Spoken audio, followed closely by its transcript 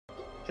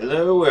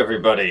Hello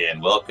everybody,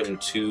 and welcome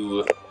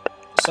to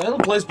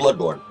Silent Plays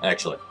BloodBorne,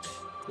 actually.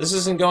 This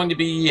isn't going to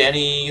be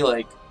any,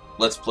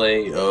 let's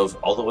play of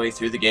all the way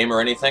through the game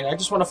or anything. I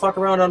just want to fuck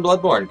around on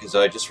BloodBorne, because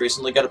I just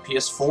recently got a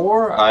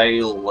PS4. I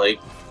like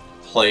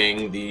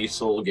playing the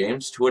solo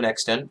games to an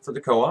extent for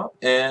the co-op,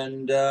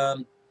 and,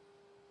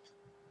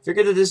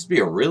 figured that this would be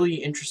a really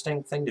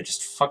interesting thing to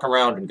just fuck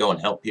around and go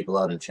and help people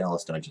out in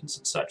Chalice dungeons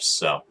and such,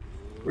 so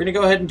we're gonna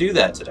go ahead and do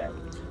that today.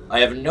 I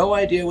have no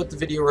idea what the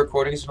video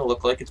recording is going to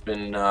look like. It's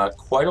been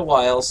quite a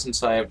while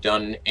since I have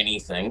done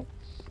anything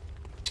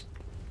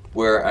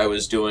where I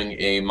was doing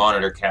a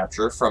monitor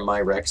capture from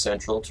my Rec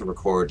Central to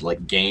record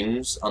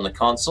games on the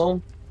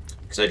console,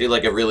 because I do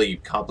a really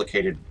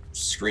complicated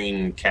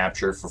screen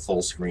capture for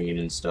full screen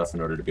and stuff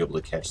in order to be able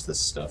to catch this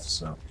stuff,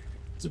 so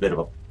it's a bit of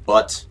a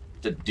butt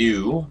to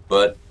do,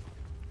 but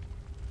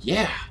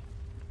yeah.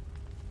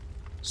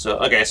 So,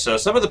 okay, so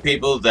some of the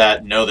people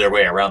that know their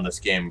way around this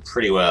game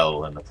pretty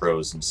well, and the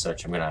pros and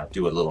such, I'm gonna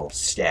do a little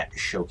stat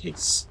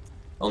showcase.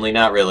 Only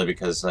not really,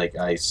 because,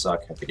 I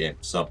suck at the game,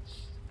 so.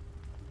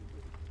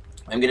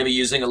 I'm gonna be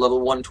using a level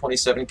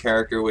 127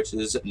 character, which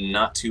is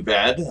not too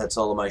bad. That's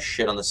all of my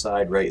shit on the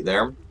side right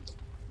there.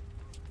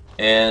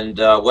 And,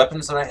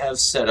 weapons that I have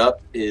set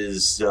up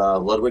is,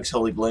 Ludwig's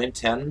Holy Blade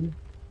 10,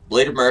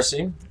 Blade of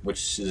Mercy,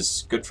 which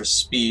is good for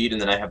speed, and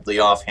then I have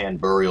the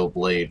offhand Burial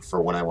Blade for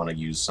when I want to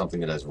use something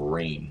that has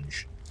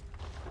range.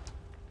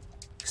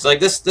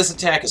 Because, this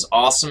attack is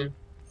awesome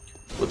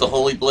with the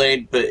Holy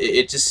Blade, but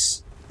it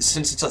just,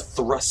 since it's a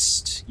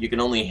thrust, you can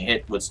only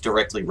hit what's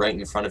directly right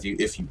in front of you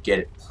if you get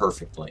it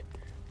perfectly.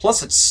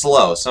 Plus, it's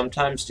slow.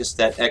 Sometimes just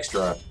that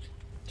extra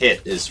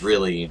hit is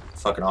really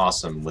fucking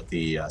awesome with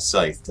the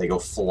scythe. They go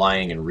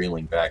flying and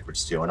reeling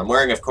backwards, too. And I'm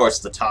wearing, of course,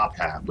 the top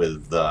hat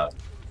with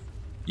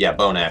yeah,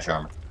 Bone Ash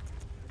armor.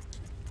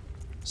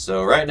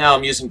 So right now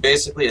I'm using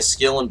basically a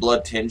skill and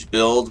blood tinge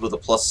build with a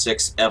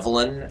 +6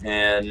 Evelyn,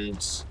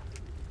 and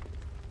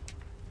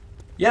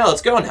yeah,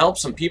 let's go and help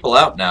some people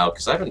out now,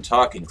 because I've been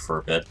talking for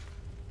a bit.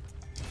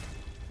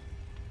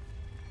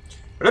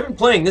 But I've been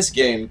playing this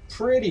game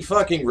pretty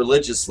fucking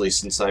religiously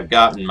since I've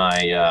gotten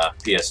my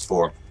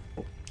PS4,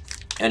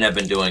 and I've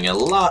been doing a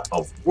lot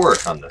of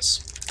work on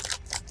this.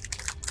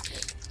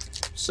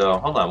 So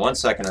hold on one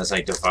second as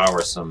I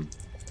devour some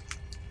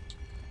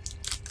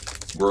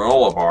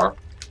granola bar.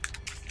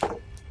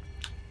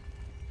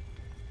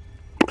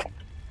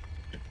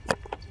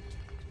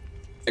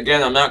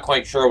 Again, I'm not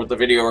quite sure what the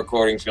video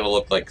recording is going to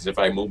look like, because if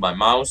I move my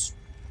mouse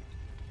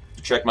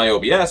to check my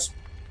OBS,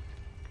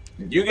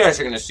 you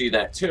guys are going to see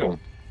that too.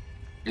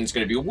 And it's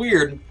going to be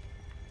weird,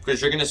 because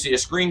you're going to see a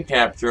screen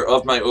capture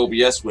of my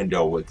OBS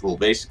window, which will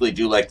basically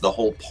do the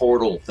whole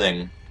portal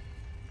thing,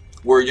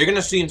 where you're going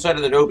to see inside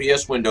of that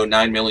OBS window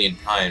 9 million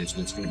times,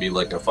 and it's going to be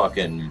like a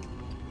fucking...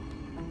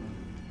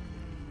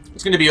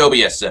 It's going to be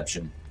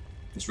OBSception.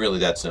 It's really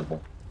that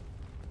simple.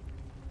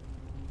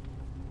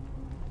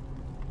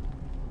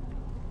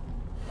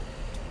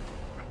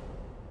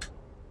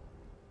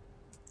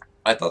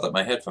 I thought that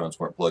my headphones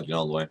weren't plugged in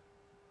all the way.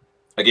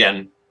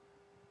 Again.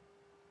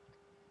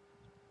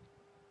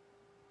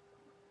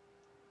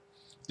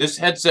 This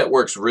headset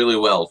works really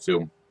well,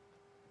 too,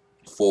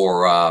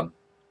 for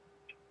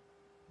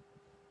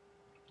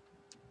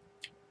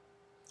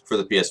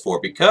the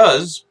PS4,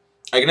 because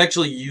I can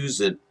actually use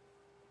it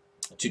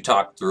to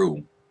talk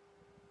through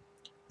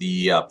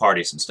the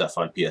parties and stuff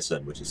on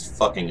PSN, which is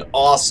fucking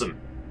awesome.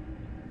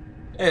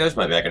 Hey, there's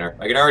my beckoner.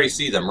 I can already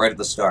see them right at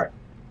the start.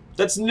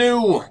 That's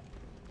new!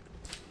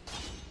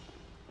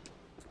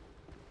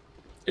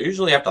 I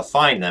usually have to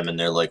find them, and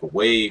they're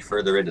way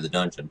further into the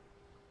dungeon.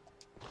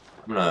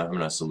 I'm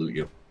gonna salute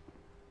you.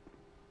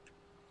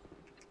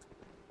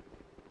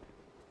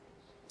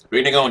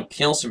 We're gonna go and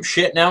kill some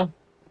shit now?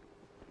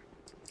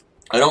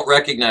 I don't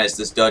recognize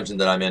this dungeon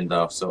that I'm in,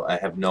 though, so I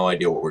have no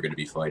idea what we're going to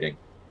be fighting.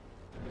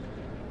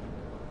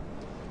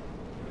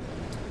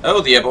 Oh,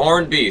 the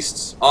Abhorrent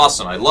Beasts.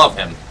 Awesome, I love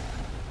him.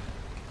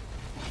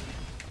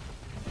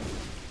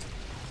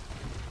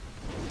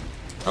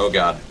 Oh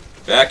god.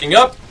 Backing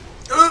up!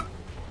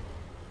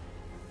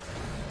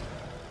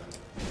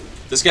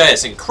 This guy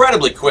is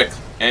incredibly quick,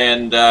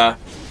 and I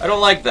don't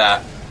like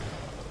that.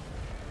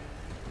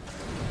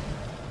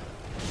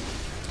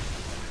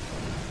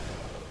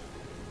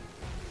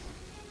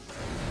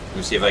 Let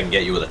me see if I can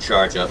get you with a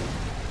charge up.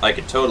 I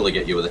could totally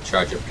get you with a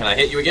charge up. Can I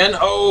hit you again?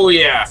 Oh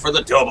yeah, for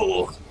the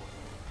double!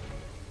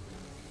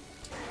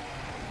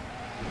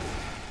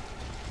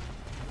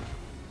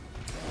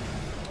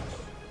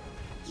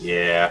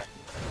 Yeah.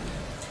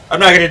 I'm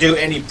not gonna do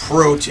any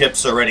pro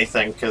tips or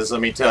anything, because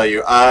let me tell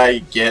you, I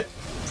get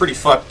pretty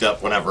fucked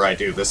up whenever I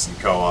do this in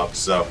co-op,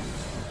 so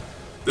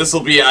this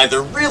will be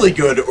either really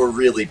good or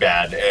really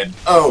bad, and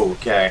oh,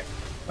 okay.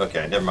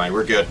 Okay, never mind,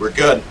 we're good, we're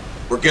good,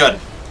 we're good.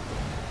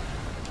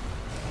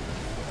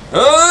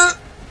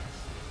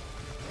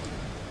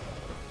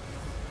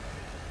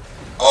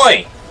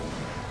 Oi!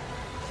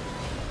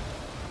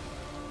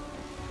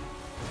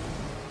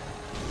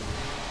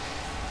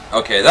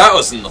 Okay, that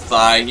was in the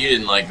thigh. You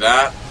didn't like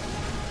that.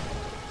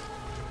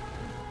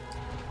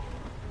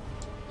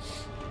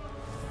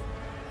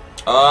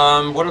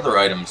 What other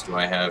items do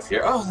I have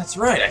here? Oh, that's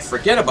right, I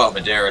forget about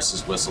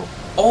Medeiros' whistle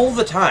all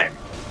the time.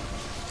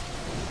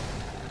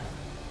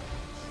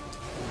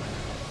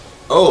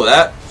 Oh,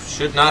 that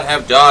should not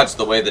have dodged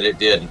the way that it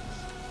did.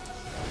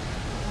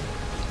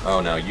 Oh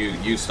no,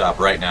 you stop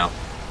right now.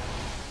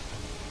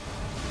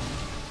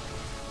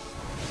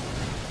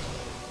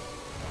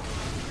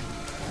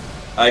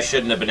 I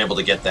shouldn't have been able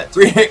to get that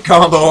 3-hit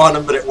combo on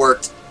him, but it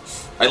worked.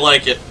 I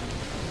like it.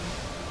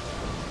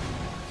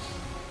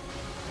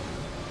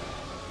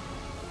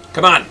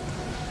 Come on.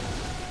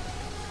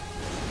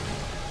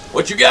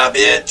 What you got,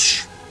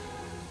 bitch?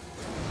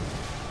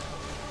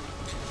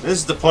 This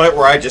is the point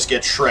where I just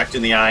get Shrek'd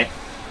in the eye.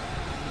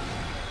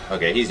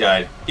 Okay, he's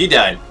died. He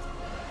died.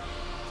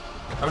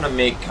 I'm gonna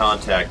make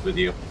contact with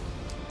you.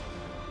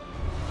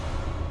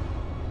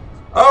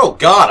 Oh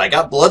god, I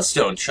got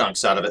bloodstone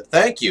chunks out of it.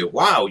 Thank you.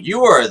 Wow,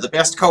 you are the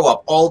best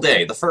co-op all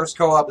day. The first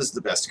co-op is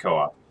the best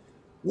co-op.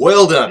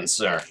 Well done,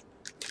 sir.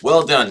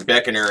 Well done,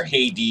 Beckoner,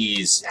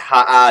 Hades,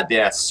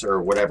 Hades,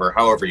 or whatever,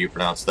 however you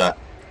pronounce that.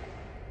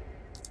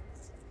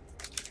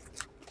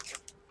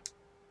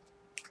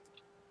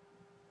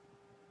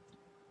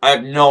 I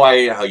have no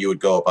idea how you would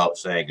go about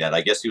saying that.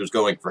 I guess he was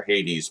going for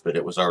Hades, but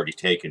it was already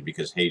taken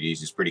because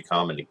Hades is pretty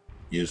common to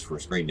use for a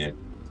screen name.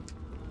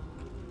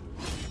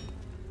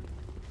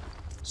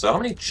 So how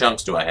many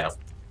chunks do I have?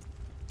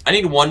 I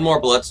need one more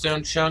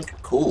bloodstone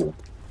chunk? Cool.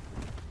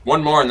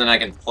 One more and then I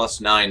can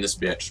 +9 this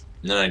bitch.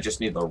 And then I just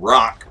need the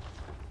rock.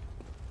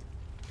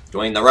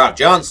 Dwayne The Rock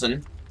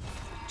Johnson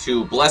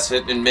to bless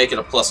it and make it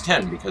a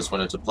 +10, because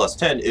when it's a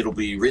 +10, it'll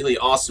be really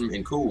awesome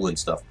and cool and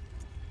stuff.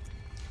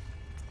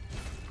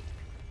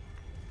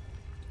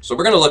 So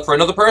we're gonna look for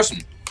another person.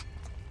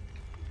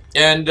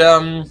 And,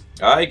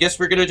 I guess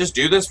we're gonna just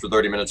do this for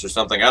 30 minutes or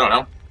something. I don't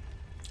know.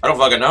 I don't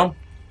fucking know.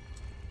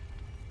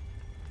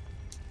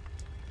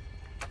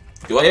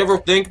 Do I ever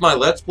think my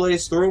Let's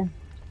Plays through?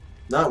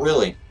 Not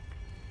really.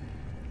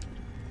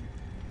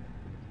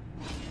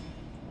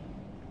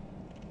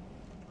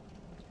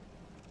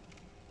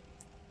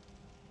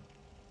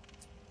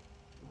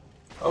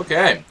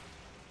 Okay.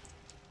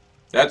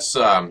 That's,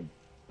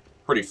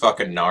 pretty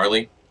fucking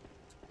gnarly.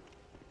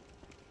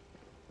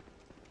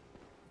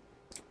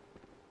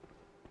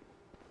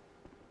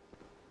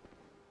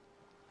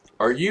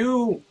 Are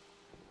you...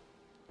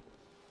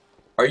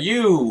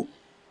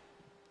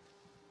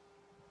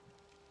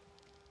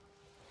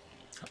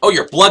 Oh,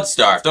 you're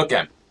blood-starved.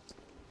 Okay.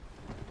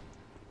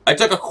 I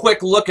took a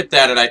quick look at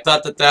that, and I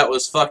thought that that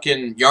was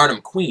fucking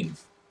Yharnam Queen.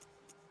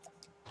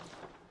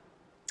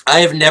 I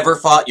have never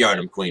fought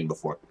Yharnam Queen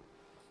before.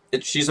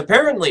 She's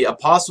apparently a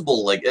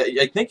possible, like,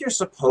 I think you're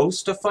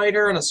supposed to fight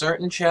her in a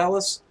certain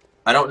chalice.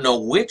 I don't know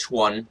which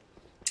one.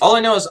 All I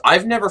know is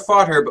I've never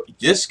fought her, but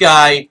this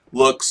guy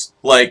looks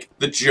like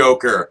the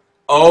Joker.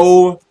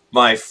 Oh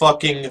my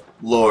fucking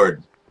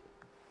lord.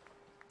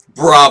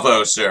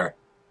 Bravo, sir.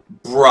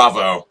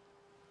 Bravo.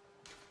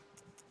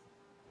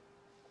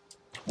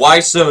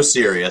 Why so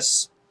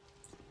serious?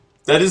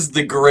 That is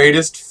the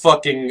greatest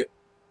fucking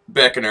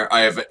Beckoner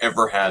I have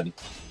ever had.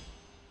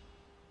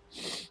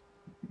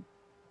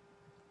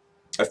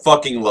 I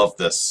fucking love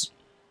this.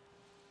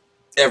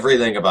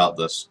 Everything about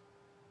this.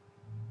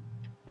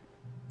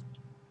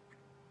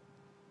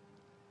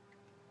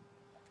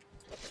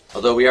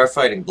 Although we are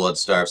fighting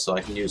Bloodstarved, so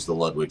I can use the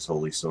Ludwig's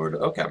Holy Sword.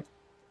 Okay.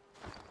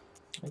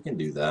 I can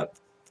do that.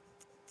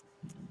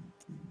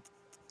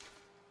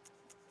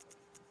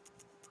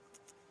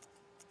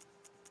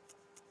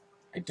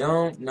 I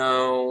don't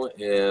know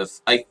if...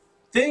 I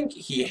think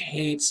he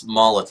hates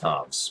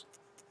Molotovs.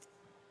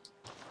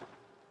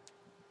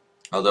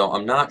 Although,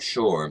 I'm not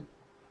sure.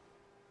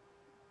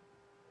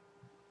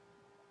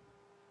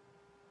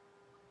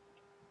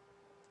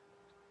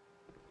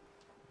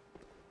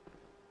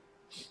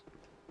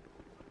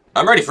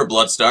 I'm ready for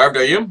Bloodstarved,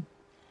 are you?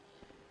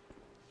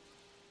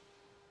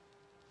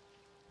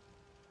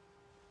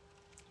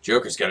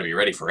 Joker's gotta be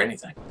ready for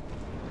anything.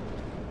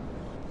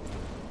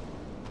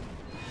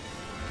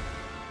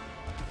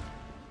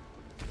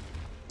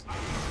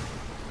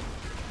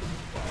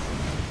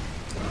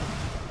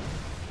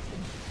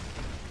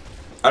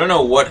 I don't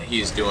know what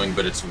he's doing,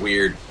 but it's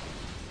weird.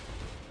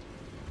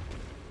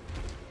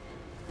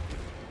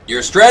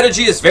 Your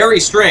strategy is very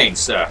strange,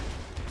 sir.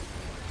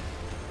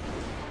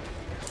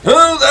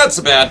 Oh, that's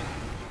bad.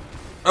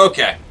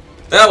 Okay.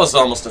 That was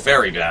almost a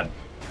very bad.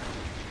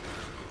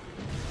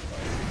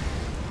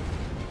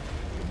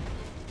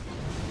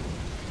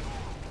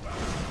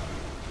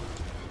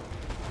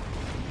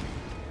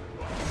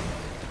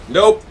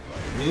 Nope.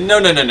 No,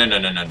 no, no, no, no,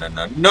 no, no, no,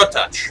 no. No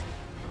touch.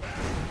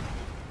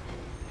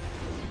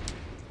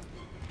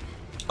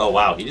 Oh,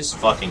 wow. He just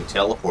fucking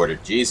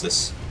teleported.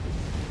 Jesus.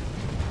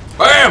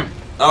 Bam!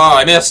 Oh,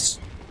 I missed.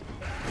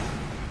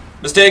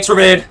 Mistakes were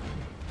made.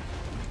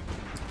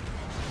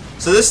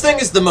 So this thing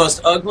is the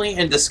most ugly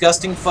and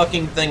disgusting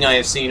fucking thing I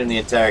have seen in the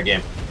entire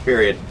game.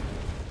 Period.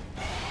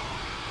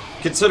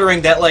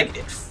 Considering that, like,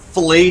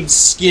 filleted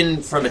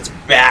skin from its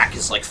back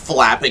is, like,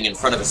 flapping in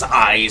front of his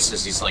eyes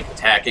as he's, like,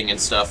 attacking and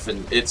stuff,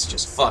 and it's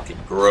just fucking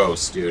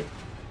gross, dude.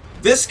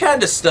 This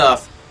kind of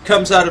stuff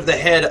comes out of the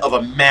head of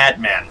a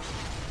madman.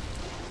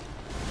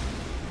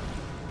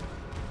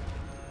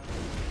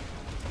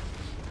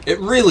 It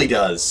really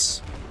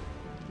does.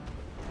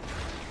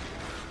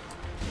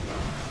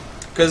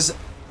 Because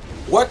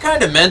what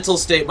kind of mental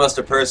state must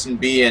a person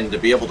be in to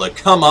be able to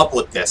come up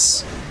with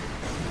this?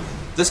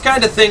 This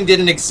kind of thing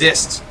didn't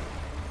exist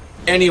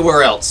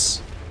anywhere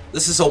else.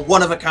 This is a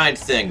one-of-a-kind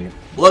thing.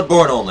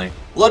 Bloodborne only.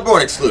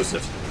 Bloodborne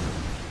exclusive.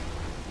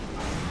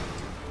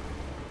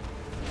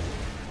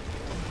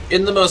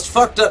 In the most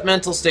fucked up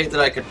mental state that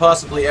I could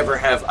possibly ever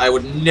have, I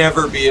would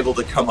never be able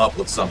to come up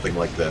with something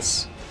like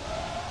this.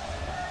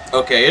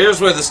 Okay,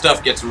 here's where the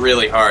stuff gets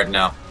really hard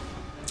now.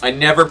 I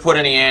never put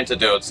any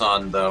antidotes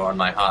on, though, on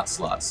my hot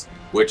slots,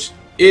 which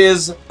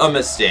is a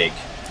mistake.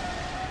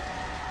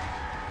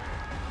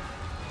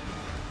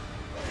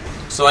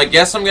 So I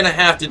guess I'm gonna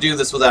have to do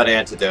this without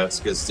antidotes,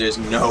 because there's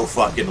no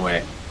fucking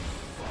way.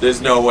 There's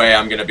no way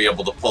I'm gonna be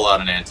able to pull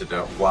out an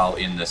antidote while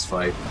in this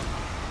fight.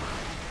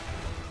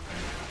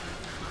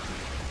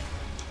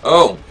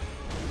 Oh,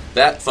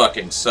 that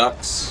fucking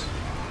sucks.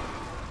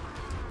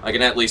 I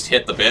can at least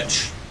hit the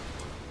bitch.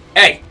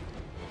 Hey!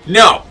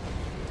 No!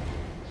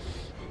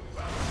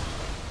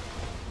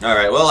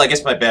 Alright, well, I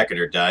guess my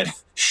Becketer died.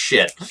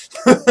 Shit.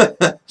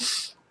 That'd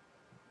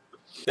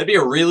be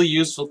a really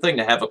useful thing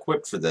to have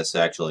equipped for this,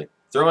 actually.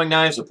 Throwing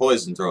knives or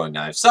poison throwing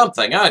knives.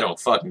 Something, I don't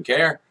fucking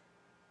care.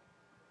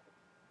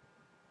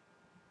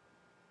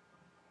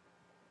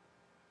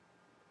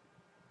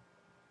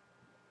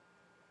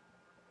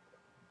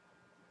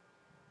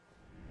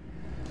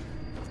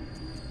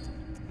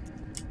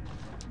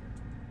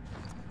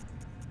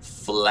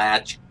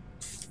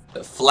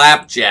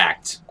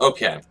 Flapjacked.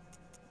 Okay.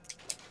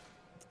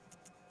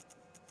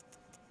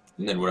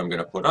 And then what I'm going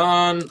to put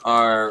on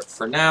are,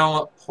 for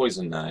now,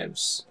 poison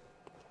knives.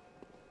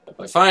 If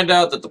I find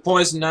out that the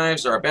poison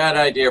knives are a bad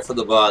idea for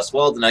the boss,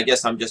 well, then I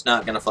guess I'm just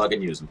not going to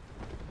fucking use them.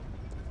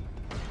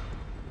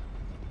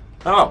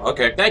 Oh,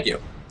 okay, thank you.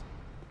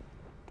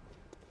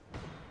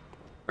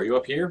 Are you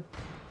up here?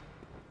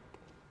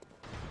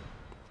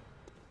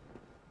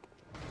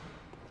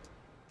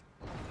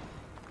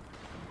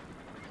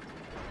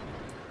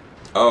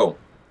 Oh.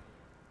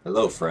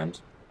 Hello, friend.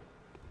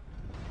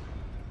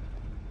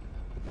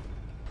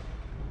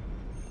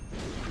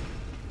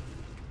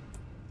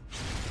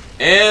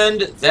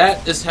 And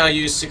that is how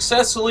you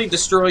successfully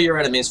destroy your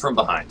enemies from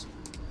behind.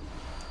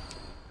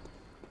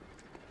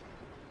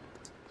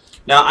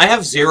 Now, I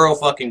have zero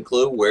fucking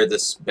clue where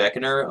this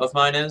beckoner of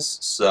mine is,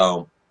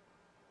 so...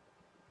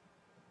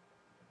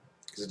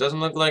 because it doesn't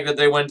look like that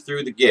they went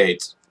through the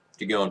gate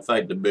to go and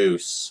fight the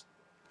boss.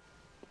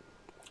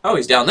 Oh,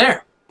 he's down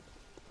there!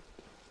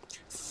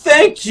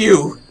 Thank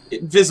you,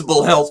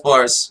 invisible health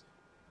bars!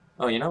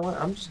 Oh, you know what?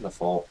 I'm just gonna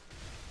fall.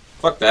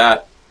 Fuck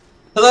that.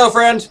 Hello,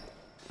 friend!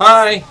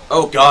 Hi!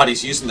 Oh god,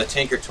 he's using the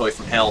Tinker Toy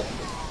from hell.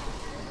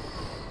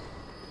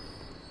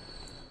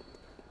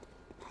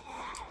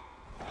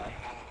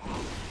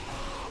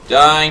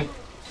 Die.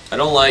 I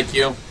don't like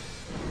you.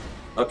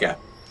 Okay.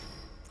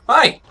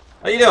 Hi!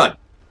 How you doing?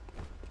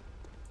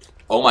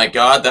 Oh my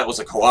god, that was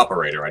a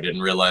cooperator. I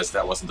didn't realize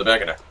that wasn't the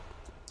beckoner.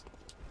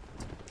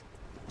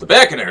 The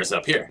beckoner is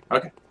up here.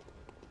 Okay.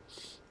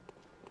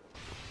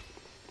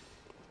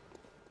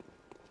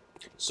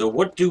 So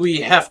what do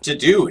we have to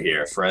do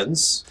here,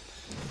 friends?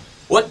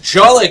 What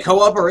jolly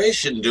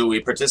cooperation do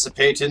we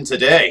participate in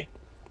today?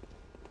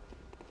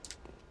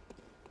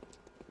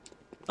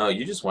 Oh,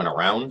 you just went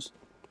around?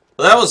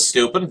 Well, that was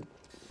stupid.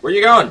 Where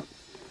you going?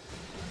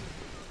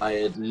 I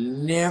had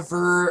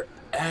never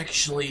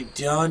actually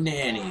done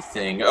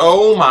anything.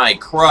 Oh my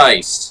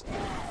Christ!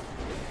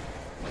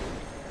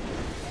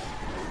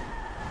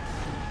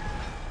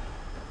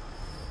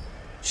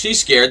 She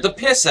scared the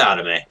piss out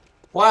of me.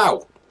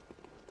 Wow.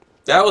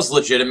 That was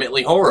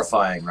legitimately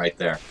horrifying right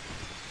there.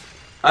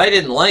 I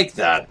didn't like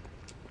that.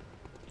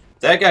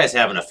 That guy's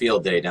having a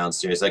field day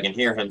downstairs. I can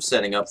hear him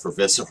setting up for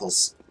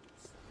viscerals.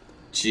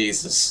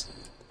 Jesus.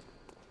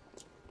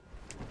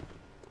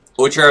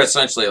 Which are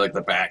essentially like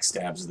the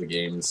backstabs of the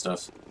game and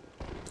stuff.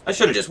 I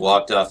should have just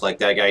walked off like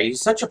that guy. He's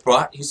such a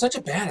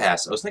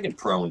badass. I was thinking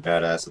prone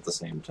badass at the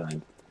same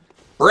time.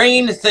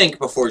 Brain, think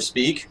before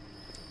speak.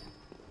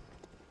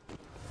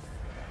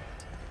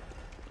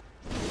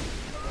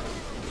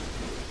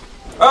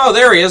 Oh,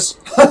 there he is.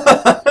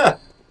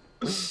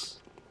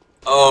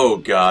 Oh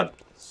god.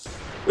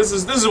 This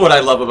is what I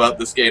love about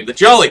this game. The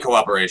jolly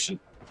cooperation.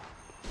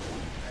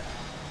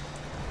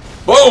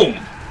 Boom!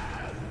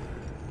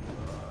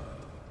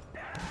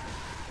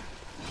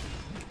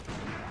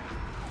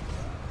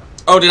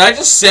 Oh, did I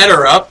just set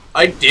her up?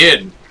 I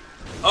did.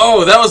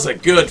 Oh, that was a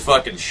good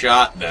fucking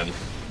shot then.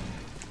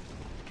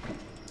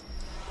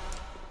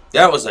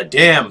 That was a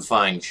damn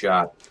fine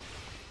shot.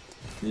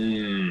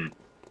 Hmm.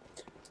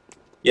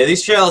 Yeah,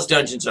 these Chalice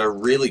dungeons are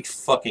really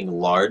fucking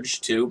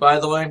large, too, by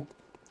the way.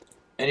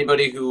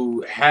 Anybody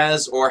who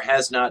has or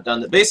has not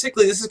done that.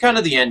 Basically, this is kind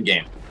of the end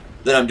game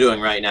that I'm doing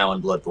right now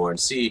in Bloodborne.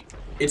 See,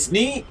 it's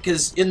neat,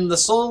 because in the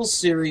Souls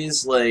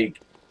series, like,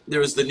 there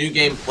was the New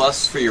Game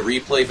Plus for your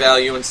replay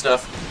value and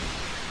stuff.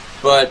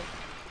 But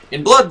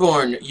in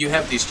Bloodborne, you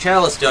have these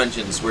chalice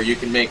dungeons where you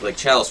can make like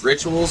chalice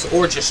rituals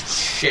or just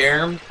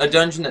share a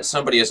dungeon that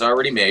somebody has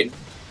already made.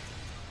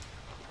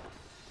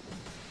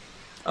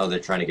 Oh, they're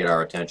trying to get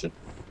our attention.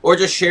 Or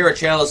just share a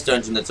chalice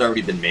dungeon that's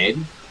already been made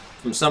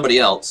from somebody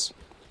else.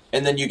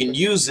 And then you can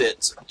use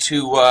it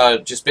to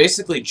just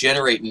basically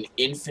generate an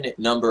infinite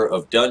number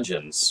of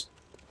dungeons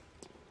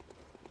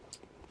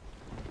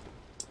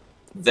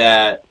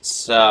that,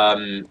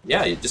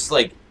 yeah, just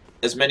like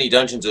as many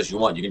dungeons as you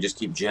want. You can just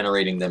keep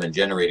generating them and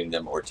generating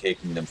them or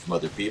taking them from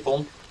other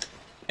people.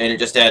 And it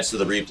just adds to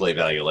the replay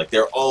value. Like,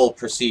 they're all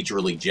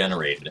procedurally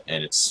generated,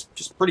 and it's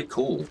just pretty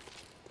cool.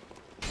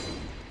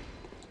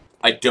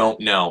 I don't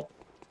know.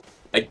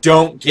 I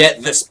don't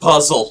get this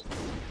puzzle.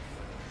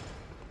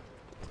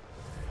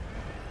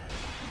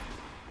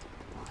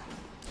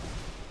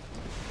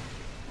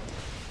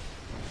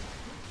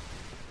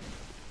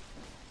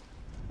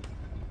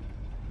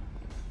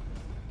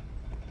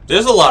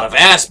 There's a lot of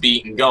ass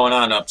beating going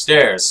on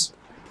upstairs.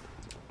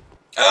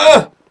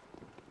 Ugh!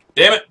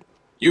 Damn it.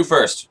 You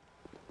first.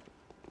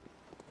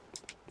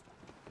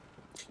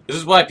 This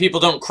is why people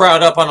don't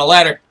crowd up on a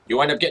ladder. You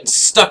wind up getting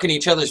stuck in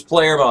each other's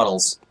player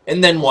models.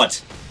 And then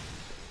what?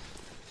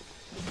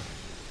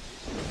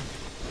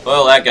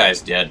 Well, that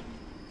guy's dead.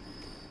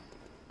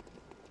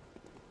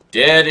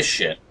 Dead as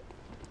shit.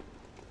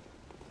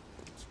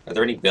 Are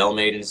there any Bell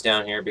Maidens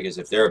down here? Because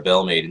if there are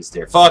Bell Maidens,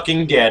 they're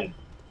fucking dead.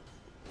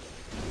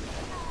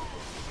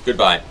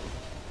 Goodbye.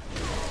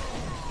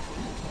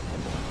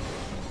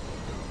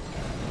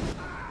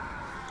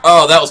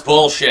 Oh, that was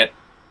bullshit.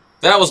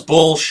 That was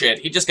bullshit.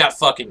 He just got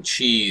fucking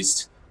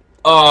cheesed.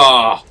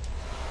 Oh,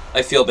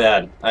 I feel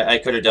bad. I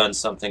could have done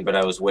something, but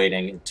I was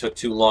waiting. It took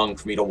too long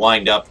for me to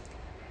wind up.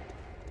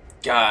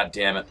 God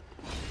damn it.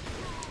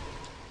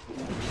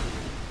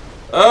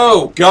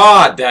 Oh,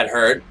 God, that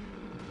hurt.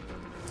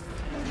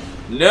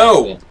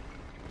 No.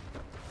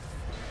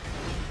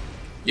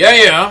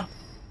 Yeah.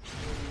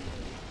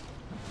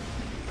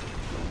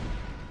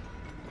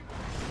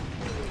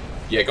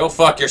 Yeah, go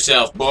fuck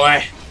yourself,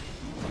 boy.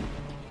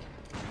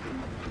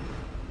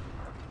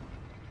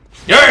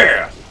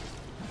 Yeah!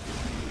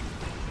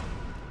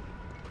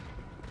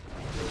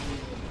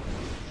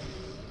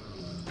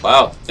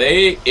 Wow,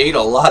 they ate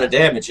a lot of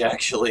damage,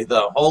 actually,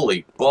 though.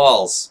 Holy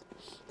balls.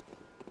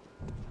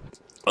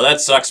 Well,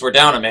 that sucks. We're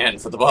down a man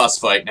for the boss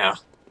fight now.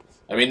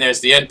 I mean, there's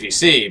the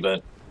NPC,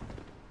 but...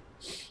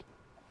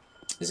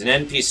 is an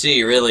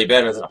NPC really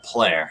better than a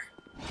player?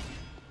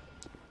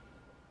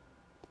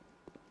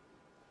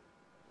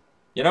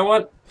 You know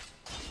what?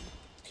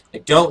 I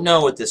don't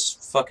know what this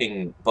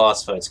fucking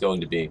boss fight's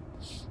going to be.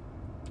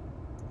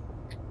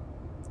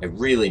 I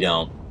really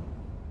don't.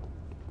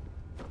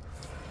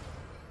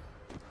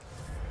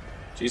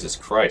 Jesus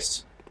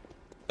Christ.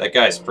 That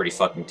guy's pretty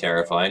fucking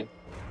terrifying.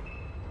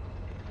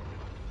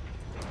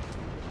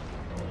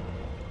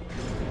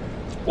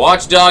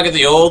 Watchdog of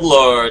the Old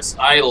Lords.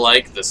 I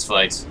like this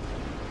fight.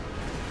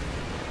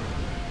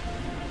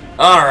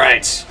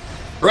 Alright.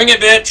 Bring it,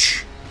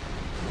 bitch!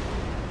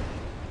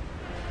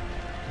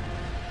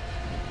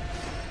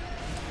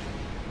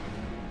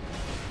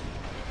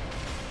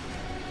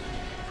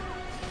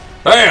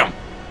 Bam!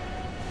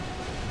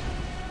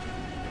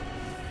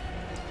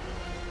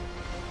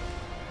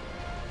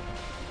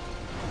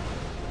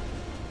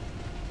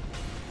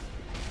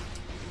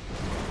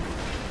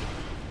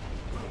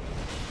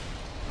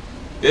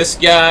 This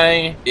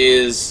guy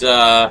is,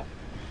 Fire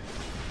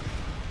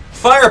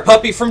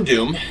Puppy from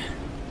Doom.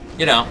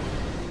 You know.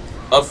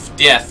 Of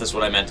Death is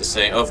what I meant to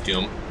say. Of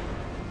Doom.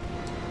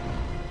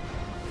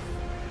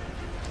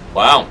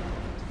 Wow.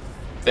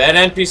 That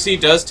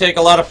NPC does take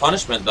a lot of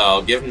punishment, though.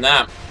 I'll give him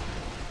that.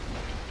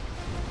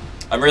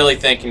 I'm really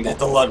thinking that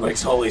the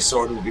Ludwig's Holy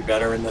Sword would be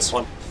better in this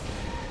one.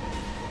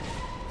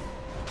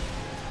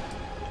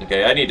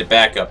 Okay, I need to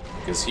back up,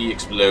 because he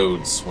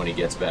explodes when he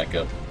gets back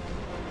up.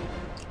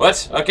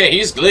 What? Okay,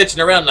 he's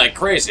glitching around like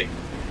crazy.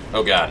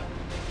 Oh god.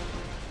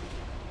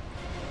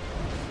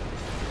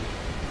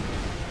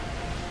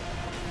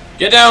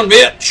 Get down,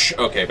 bitch!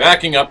 Okay,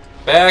 backing up.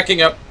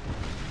 Backing up.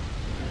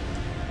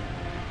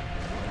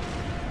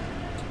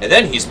 And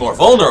then he's more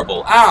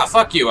vulnerable. Ah,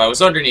 fuck you, I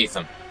was underneath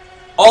him.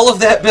 All of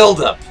that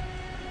build-up.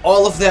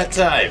 All of that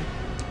time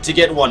to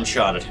get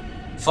one-shotted.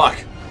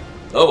 Fuck.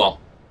 Oh well.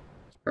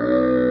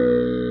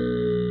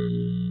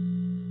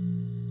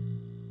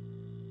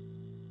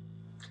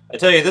 I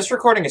tell you, this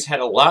recording has had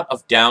a lot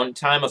of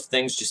downtime of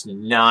things just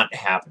not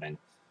happening.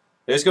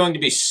 There's going to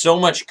be so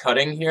much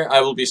cutting here,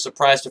 I will be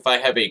surprised if I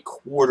have a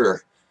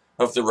quarter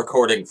of the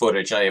recording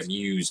footage I have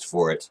used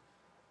for it.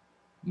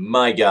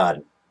 My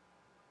god.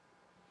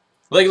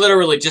 Like,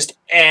 literally just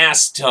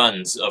ass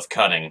tons of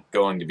cutting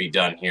going to be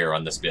done here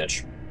on this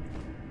bitch.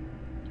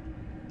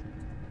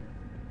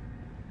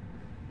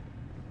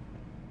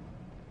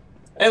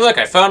 Hey look,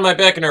 I found my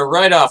beckoner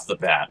right off the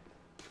bat.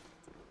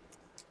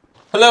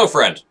 Hello,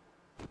 friend.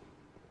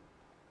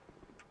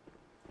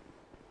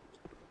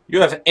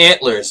 You have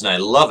antlers, and I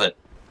love it.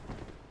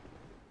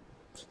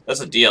 That's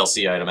a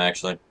DLC item,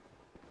 actually.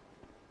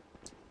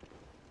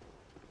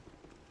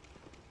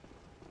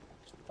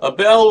 A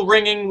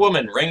bell-ringing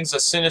woman rings a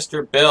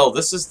sinister bell.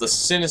 This is the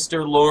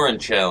sinister Lauren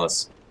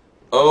chalice.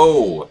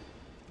 Oh,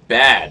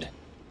 bad.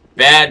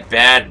 Bad,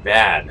 bad,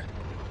 bad.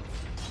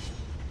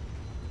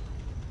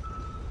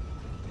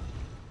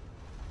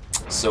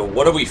 So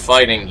what are we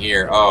fighting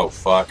here? Oh,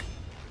 fuck.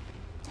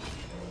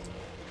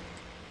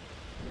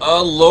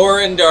 A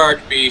Lauren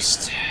Dark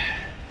Beast.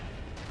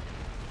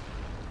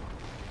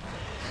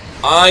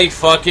 I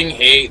fucking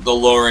hate the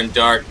Lauren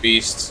Dark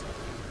Beast.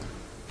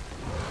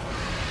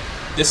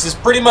 This is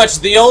pretty much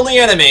the only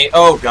enemy...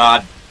 Oh,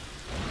 God.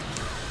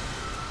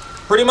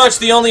 Pretty much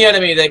the only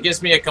enemy that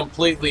gives me a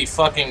completely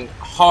fucking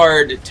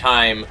hard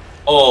time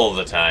all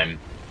the time.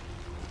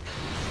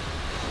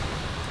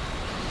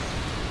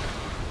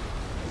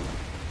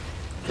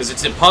 Because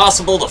it's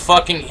impossible to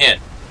fucking hit,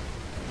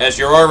 as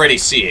you're already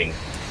seeing.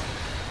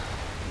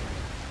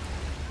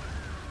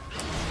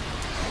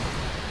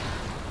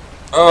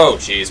 Oh,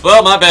 jeez.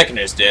 Well, my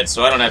Beckoner's dead,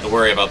 so I don't have to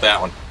worry about that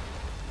one.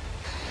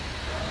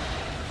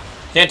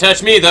 Can't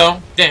touch me,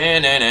 though.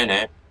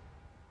 Da-na-na-na.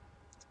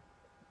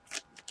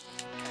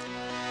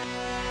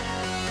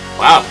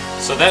 Wow.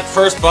 So that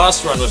first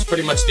boss run was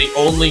pretty much the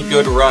only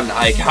good run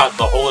I got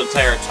the whole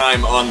entire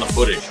time on the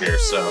footage here,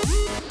 so...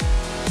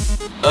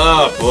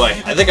 Oh,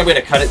 boy. I think I'm going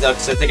to cut it, though,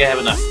 because I think I have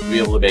enough to be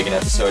able to make an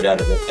episode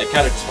out of it. I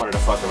kind of just wanted to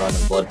fuck around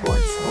in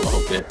Bloodborne for a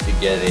little bit to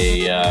get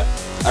a, I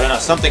don't know,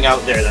 something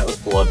out there that was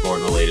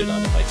Bloodborne related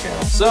onto my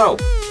channel. So,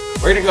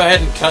 we're going to go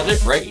ahead and cut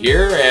it right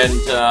here, and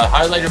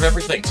highlight of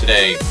everything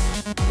today.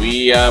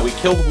 We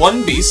killed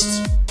one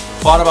beast,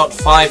 fought about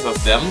 5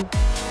 of them,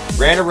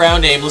 ran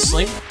around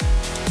aimlessly,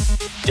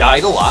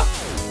 died a lot,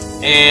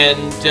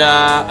 and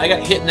I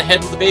got hit in the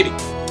head with a baby.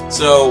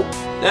 So,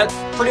 that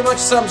pretty much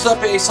sums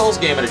up a Souls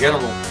game in a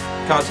general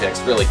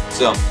context, really.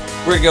 So,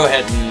 we're going to go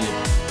ahead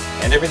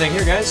and end everything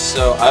here, guys.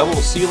 So, I will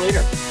see you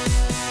later.